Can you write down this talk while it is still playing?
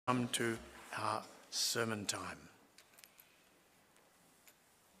Come to our sermon time.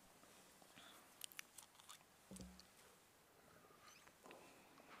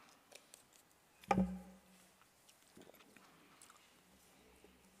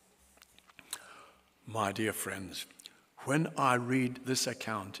 My dear friends, when I read this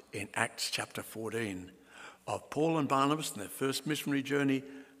account in Acts chapter 14 of Paul and Barnabas and their first missionary journey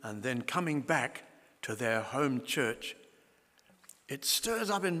and then coming back to their home church, it stirs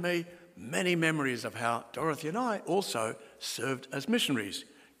up in me many memories of how Dorothy and I also served as missionaries,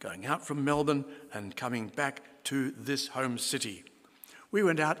 going out from Melbourne and coming back to this home city. We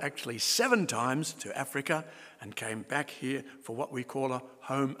went out actually 7 times to Africa and came back here for what we call a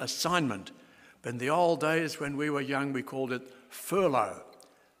home assignment. But in the old days when we were young, we called it furlough.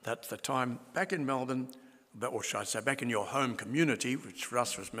 That's the time back in Melbourne, or should I say back in your home community, which for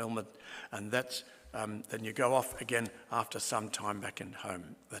us was Melbourne, and that's then you go off again after some time back in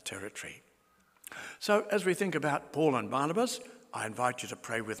home, the territory. So as we think about Paul and Barnabas, I invite you to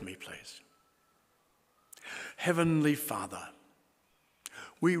pray with me, please. Heavenly Father,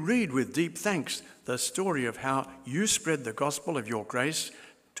 we read with deep thanks the story of how you spread the gospel of your grace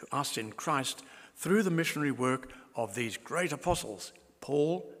to us in Christ through the missionary work of these great apostles,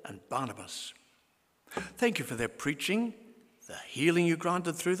 Paul and Barnabas. Thank you for their preaching, the healing you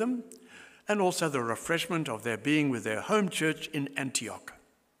granted through them, and also the refreshment of their being with their home church in Antioch.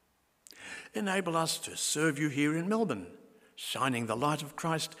 Enable us to serve you here in Melbourne, shining the light of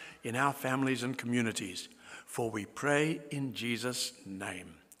Christ in our families and communities, for we pray in Jesus'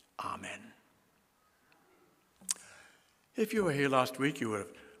 name. Amen. If you were here last week, you would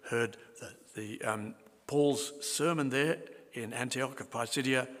have heard Paul's sermon there in Antioch of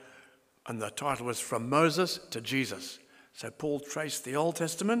Pisidia, and the title was From Moses to Jesus. So Paul traced the Old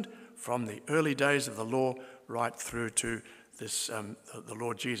Testament from the early days of the law right through to this the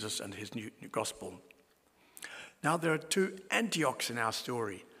Lord Jesus and his new gospel. Now there are 2 Antiochs in our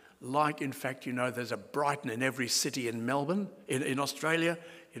story. Like, in fact, there's a Brighton in every city in Melbourne, in Australia.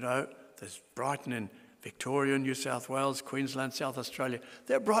 There's Brighton in Victoria, New South Wales, Queensland, South Australia.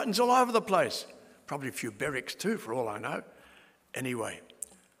 There are Brightons all over the place. Probably a few Berwicks too, for all I know. Anyway,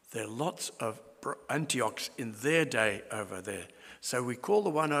 there are lots of Antiochs in their day over there. So we call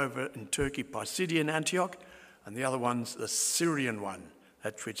the one over in Turkey Pisidian Antioch, and the other one's the Syrian one,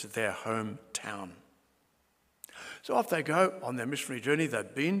 which is their hometown. So off they go on their missionary journey.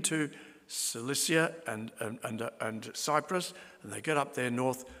 They've been to Cilicia and Cyprus, and they get up there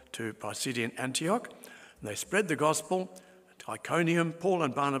north to Pisidian Antioch, and they spread the gospel. At Iconium, Paul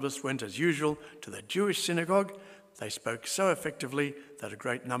and Barnabas went as usual to the Jewish synagogue. They spoke so effectively that a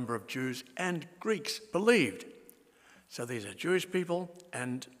great number of Jews and Greeks believed. So these are Jewish people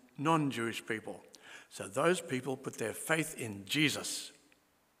and non-Jewish people. So those people put their faith in Jesus.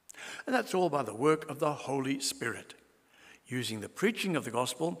 And that's all by the work of the Holy Spirit, using the preaching of the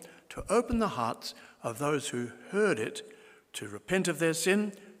gospel to open the hearts of those who heard it to repent of their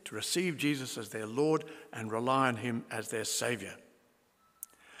sin, to receive Jesus as their Lord and rely on him as their Saviour.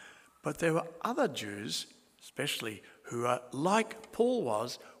 But there were other Jews, especially, who are like Paul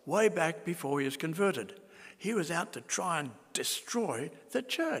was way back before he was converted. He was out to try and destroy the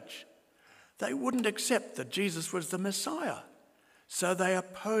church. They wouldn't accept that Jesus was the Messiah. So they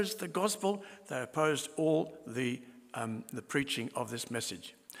opposed the gospel. They opposed all the preaching of this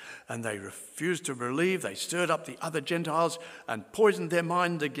message. And they refused to believe. They stirred up the other Gentiles and poisoned their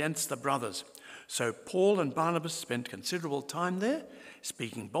mind against the brothers. So Paul and Barnabas spent considerable time there,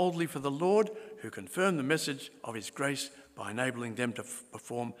 speaking boldly for the Lord, who confirmed the message of his grace by enabling them to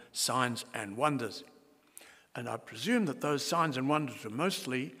perform signs and wonders. And I presume that those signs and wonders were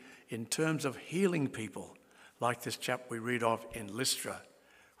mostly in terms of healing people, like this chap we read of in Lystra.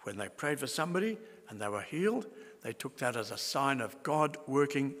 When they prayed for somebody and they were healed, they took that as a sign of God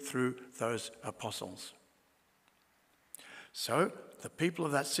working through those apostles. So the people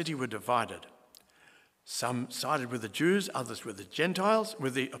of that city were divided. Some sided with the Jews, others with the Gentiles,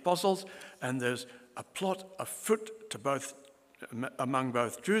 with the apostles, and there's a plot afoot among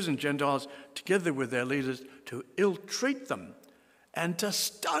both Jews and Gentiles, together with their leaders, to ill-treat them and to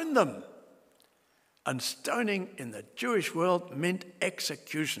stone them. And stoning in the Jewish world meant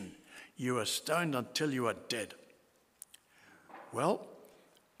execution. You were stoned until you were dead. Well,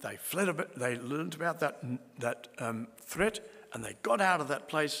 they fled a bit. They learned about that threat, and they got out of that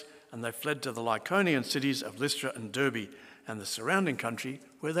place, and they fled to the Lycaonian cities of Lystra and Derbe and the surrounding country,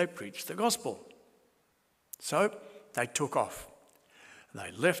 where they preached the gospel. So they took off. And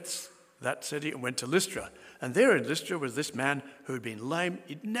they left that city and went to Lystra. And there in Lystra was this man who had been lame.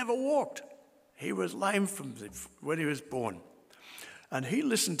 He'd never walked. He was lame from when he was born. And he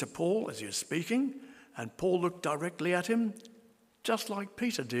listened to Paul as he was speaking, and Paul looked directly at him, just like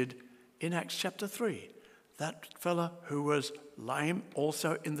Peter did in Acts chapter 3, that fella who was lame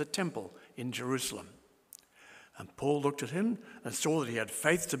also in the temple in Jerusalem. And Paul looked at him and saw that he had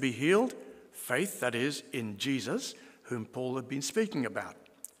faith to be healed, faith, that is, in Jesus, whom Paul had been speaking about.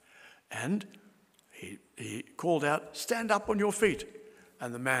 And he called out, "Stand up on your feet."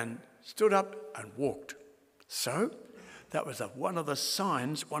 And the man stood up and walked. So that was one of the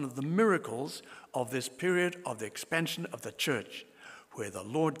signs, one of the miracles of this period of the expansion of the church, where the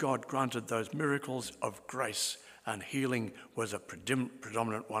Lord God granted those miracles of grace, and healing was a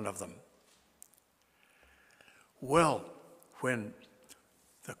predominant one of them. Well, when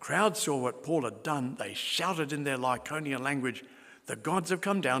the crowd saw what Paul had done, they shouted in their Lycaonian language, "The gods have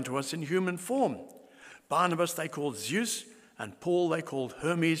come down to us in human form." Barnabas they called Zeus, and Paul they called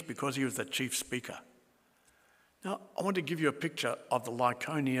Hermes because he was the chief speaker. Now, I want to give you a picture of the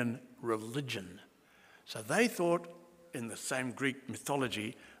Lycaonian religion. So they thought, in the same Greek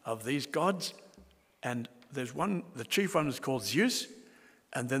mythology, of these gods, and there's one, the chief one is called Zeus,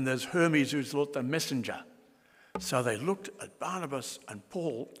 and then there's Hermes, who's the messenger. So they looked at Barnabas and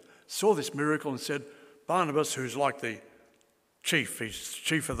Paul, saw this miracle and said, Barnabas, who's like the chief, he's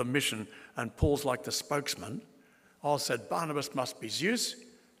chief of the mission, and Paul's like the spokesman, all said Barnabas must be Zeus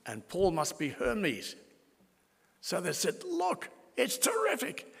and Paul must be Hermes. So they said, look, it's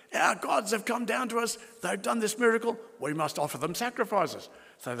terrific. Our gods have come down to us. They've done this miracle. We must offer them sacrifices.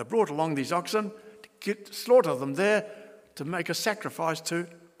 So they brought along these oxen to slaughter them there to make a sacrifice to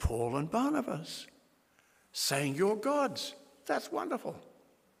Paul and Barnabas, saying, "You're gods." That's wonderful.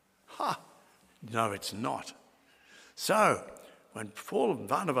 No, it's not. So when Paul and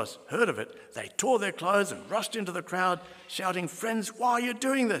Barnabas heard of it, they tore their clothes and rushed into the crowd, shouting, "Friends, why are you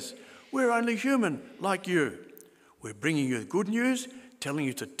doing this? We're only human like you. We're bringing you good news, telling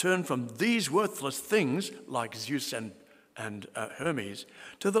you to turn from these worthless things like Zeus and Hermes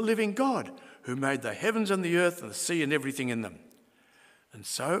to the living God who made the heavens and the earth and the sea and everything in them." And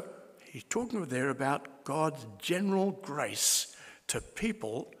so he's talking there about God's general grace to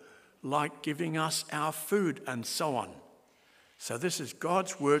people, like giving us our food and so on. So this is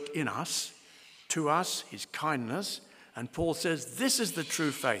God's work in us, to us, his kindness. And Paul says, this is the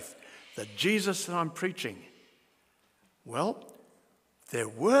true faith, the Jesus that I'm preaching. Well, there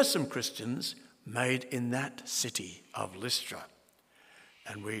were some Christians made in that city of Lystra.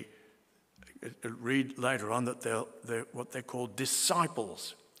 And we read later on that they're what they're called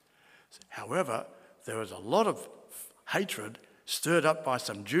disciples. However, there was a lot of hatred stirred up by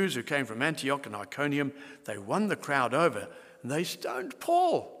some Jews who came from Antioch and Iconium. They won the crowd over and they stoned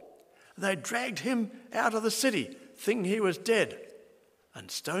Paul. They dragged him out of the city, thinking he was dead. And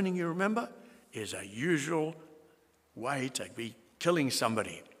stoning, you remember, is a usual way to be killing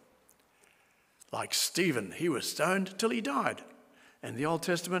somebody. Like Stephen, he was stoned till he died. In the Old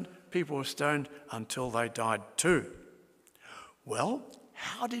Testament, people were stoned until they died too. Well,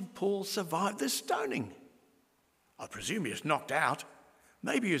 how did Paul survive this stoning? I presume he was knocked out.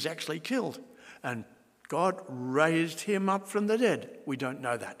 Maybe he was actually killed. And God raised him up from the dead. We don't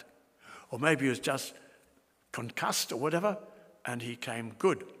know that. Or maybe he was just concussed or whatever, and he came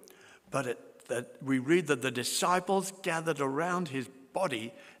good. But we read that the disciples gathered around his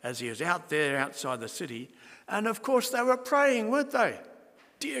body as he was out there outside the city. And of course they were praying, weren't they?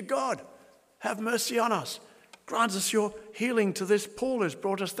 "Dear God, have mercy on us. Grant us your healing to this Paul who's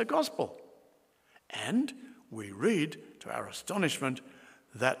brought us the gospel." And we read, to our astonishment,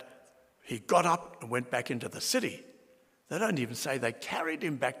 that he got up and went back into the city. They don't even say they carried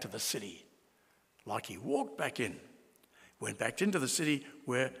him back to the city, like he walked back in. Went back into the city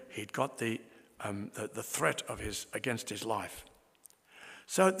where he'd got the threat against his life.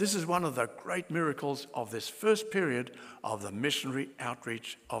 So this is one of the great miracles of this first period of the missionary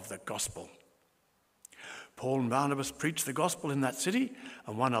outreach of the gospel. Paul and Barnabas preached the gospel in that city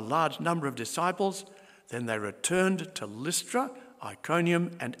and won a large number of disciples. Then they returned to Lystra,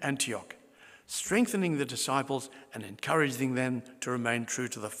 Iconium, and Antioch, strengthening the disciples and encouraging them to remain true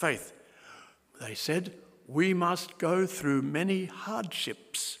to the faith. They said, "We must go through many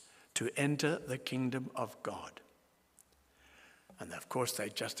hardships to enter the kingdom of God." And of course, they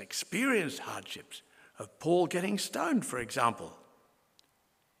just experienced hardships of Paul getting stoned, for example.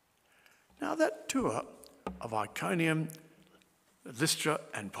 Now, that tour of Iconium, Lystra,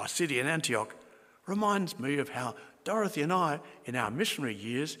 and Pisidia and Antioch reminds me of how Dorothy and I, in our missionary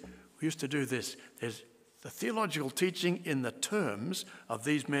years, we used to do this. There's the theological teaching in the terms of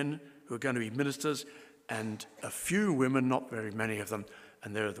these men who are going to be ministers, and a few women, not very many of them,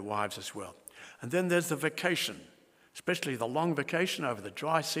 and there are the wives as well. And then there's the vacation. especially the long vacation over the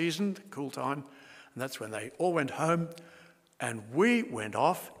dry season, the cool time, and that's when they all went home, and we went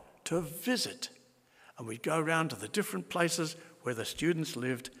off to visit. And we'd go around to the different places where the students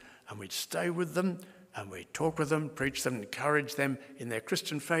lived, and we'd stay with them, and we'd talk with them, preach them, encourage them in their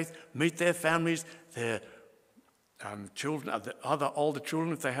Christian faith, meet their families, their children, other older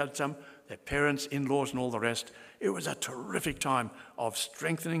children if they had some, their parents, in-laws and all the rest. It was a terrific time of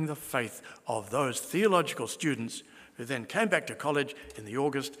strengthening the faith of those theological students who then came back to college in the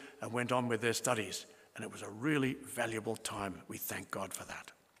August and went on with their studies. And it was a really valuable time. We thank God for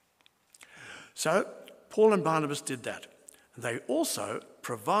that. So Paul and Barnabas did that. They also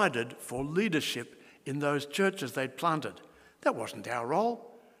provided for leadership in those churches they'd planted. That wasn't our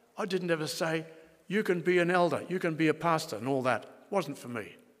role. I didn't ever say, you can be an elder, you can be a pastor and all that. It wasn't for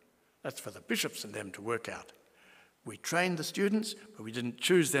me. That's for the bishops and them to work out. We trained the students, but we didn't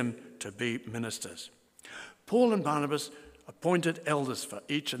choose them to be ministers. Paul and Barnabas appointed elders for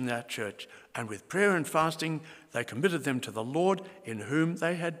each in that church, and with prayer and fasting, they committed them to the Lord in whom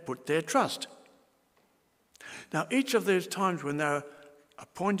they had put their trust. Now, each of those times when they were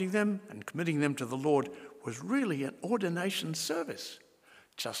appointing them and committing them to the Lord was really an ordination service,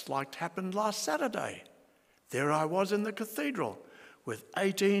 just like happened last Saturday. There I was in the cathedral with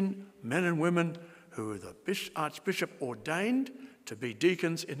 18 men and women who the Archbishop ordained to be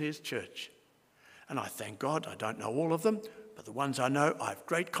deacons in his church. And I thank God, I don't know all of them, but the ones I know I have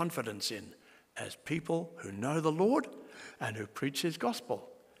great confidence in as people who know the Lord and who preach his gospel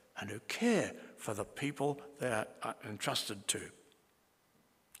and who care for the people they are entrusted to.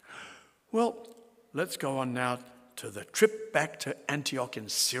 Well, let's go on now to the trip back to Antioch in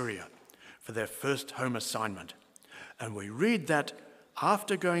Syria for their first home assignment. And we read that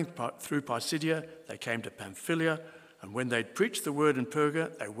after going through Pisidia, they came to Pamphylia, and when they'd preached the word in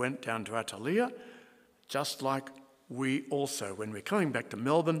Perga, they went down to Attalia, just like we also, when we're coming back to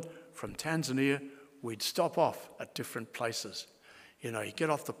Melbourne from Tanzania, we'd stop off at different places. You know, you get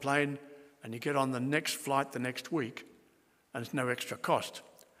off the plane and you get on the next flight the next week, and it's no extra cost.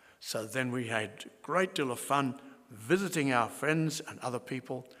 So then we had a great deal of fun visiting our friends and other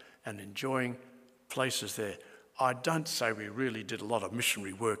people and enjoying places there. I don't say we really did a lot of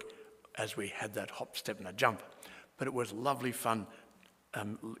missionary work as we had that hop, step and a jump, but it was lovely fun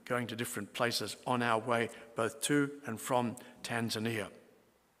going to different places on our way both to and from Tanzania.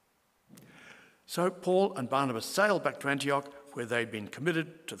 So Paul and Barnabas sailed back to Antioch, where they'd been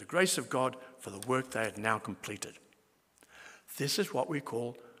committed to the grace of God for the work they had now completed. This is what we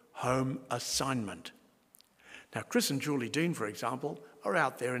call home assignment. Now, Chris and Julie Dean, for example, are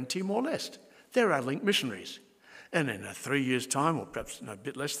out there in Timor-Leste. They're our link missionaries. And in 3 years' time, or perhaps a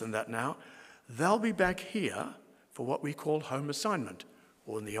bit less than that now, they'll be back here for what we call home assignment,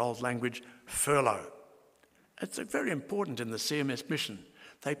 or in the old language, furlough. It's very important in the CMS mission.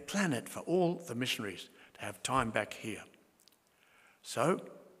 They plan it for all the missionaries to have time back here. So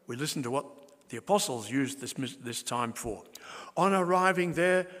we listen to what the apostles used this time for. On arriving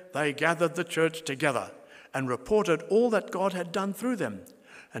there, they gathered the church together and reported all that God had done through them,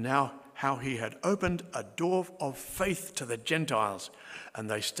 and now how he had opened a door of faith to the Gentiles, and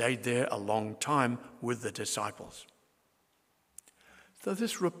they stayed there a long time with the disciples. So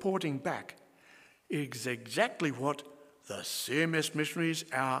this reporting back is exactly what the CMS missionaries,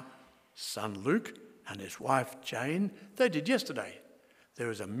 our son Luke and his wife Jane, they did yesterday. There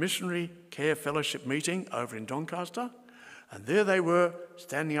was a missionary care fellowship meeting over in Doncaster, and there they were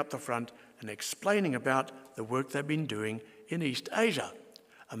standing up the front and explaining about the work they've been doing in East Asia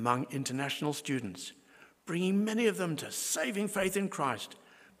among international students, bringing many of them to saving faith in Christ,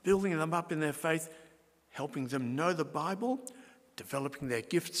 building them up in their faith, helping them know the Bible, developing their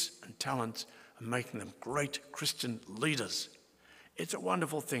gifts and talents, and making them great Christian leaders. It's a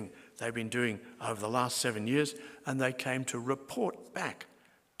wonderful thing they've been doing over the last 7 years, and they came to report back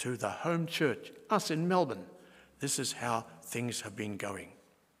to the home church, us in Melbourne. This is how things have been going.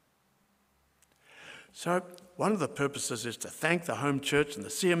 So one of the purposes is to thank the home church and the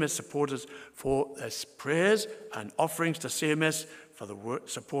CMS supporters for their prayers and offerings to CMS for the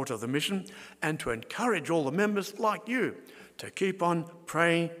support of the mission, and to encourage all the members like you to keep on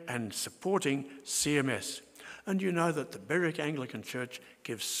praying and supporting CMS. And you know that the Berwick Anglican Church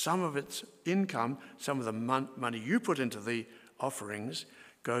gives some of its income, some of the money you put into the offerings,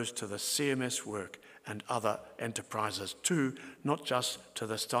 goes to the CMS work and other enterprises too, not just to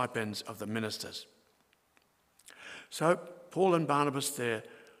the stipends of the ministers. So Paul and Barnabas, they're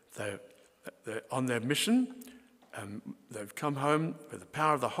on their mission. They've come home with the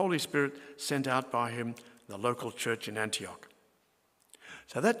power of the Holy Spirit sent out by him, the local church in Antioch.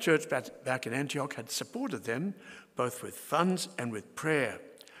 So that church back in Antioch had supported them both with funds and with prayer,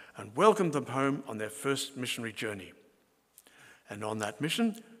 and welcomed them home on their first missionary journey. And on that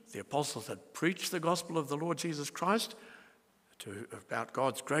mission, the apostles had preached the gospel of the Lord Jesus Christ about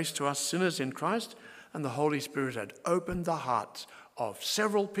God's grace to us sinners in Christ, and the Holy Spirit had opened the hearts of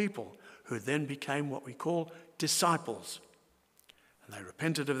several people who then became what we call disciples. And they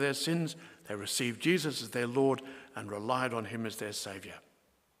repented of their sins, they received Jesus as their Lord and relied on him as their Saviour.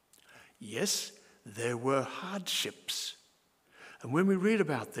 Yes, there were hardships. And when we read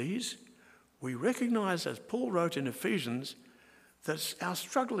about these, we recognize, as Paul wrote in Ephesians, that our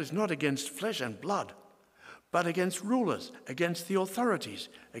struggle is not against flesh and blood, but against rulers, against the authorities,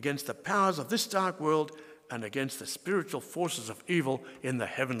 against the powers of this dark world, and against the spiritual forces of evil in the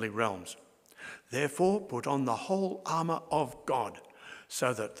heavenly realms. Therefore, put on the whole armour of God,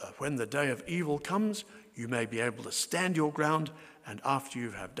 so that when the day of evil comes, you may be able to stand your ground, and after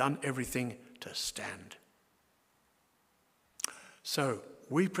you have done everything, to stand. So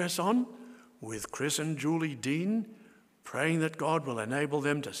we press on with Chris and Julie Dean, praying that God will enable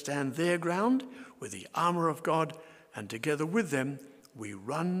them to stand their ground with the armour of God, and together with them we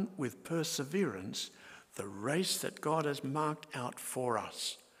run with perseverance the race that God has marked out for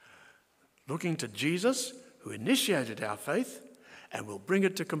us, looking to Jesus, who initiated our faith and will bring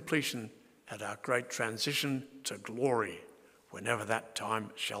it to completion at our great transition to glory, whenever that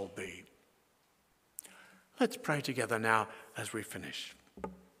time shall be. Let's pray together now as we finish.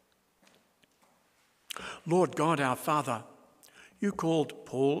 Lord God, our Father, you called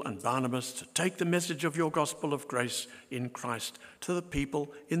Paul and Barnabas to take the message of your gospel of grace in Christ to the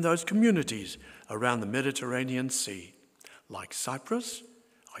people in those communities around the Mediterranean Sea, like Cyprus,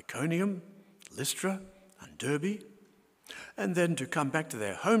 Iconium, Lystra, and Derbe, and then to come back to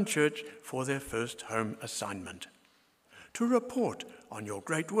their home church for their first home assignment, to report on your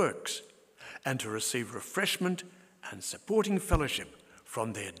great works, and to receive refreshment and supporting fellowship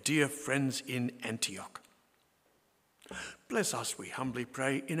from their dear friends in Antioch. Bless us, we humbly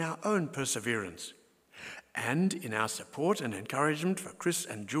pray, in our own perseverance and in our support and encouragement for Chris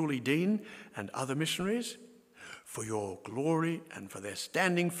and Julie Dean and other missionaries, for your glory and for their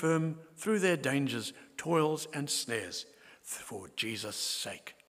standing firm through their dangers, toils and snares, for Jesus' sake.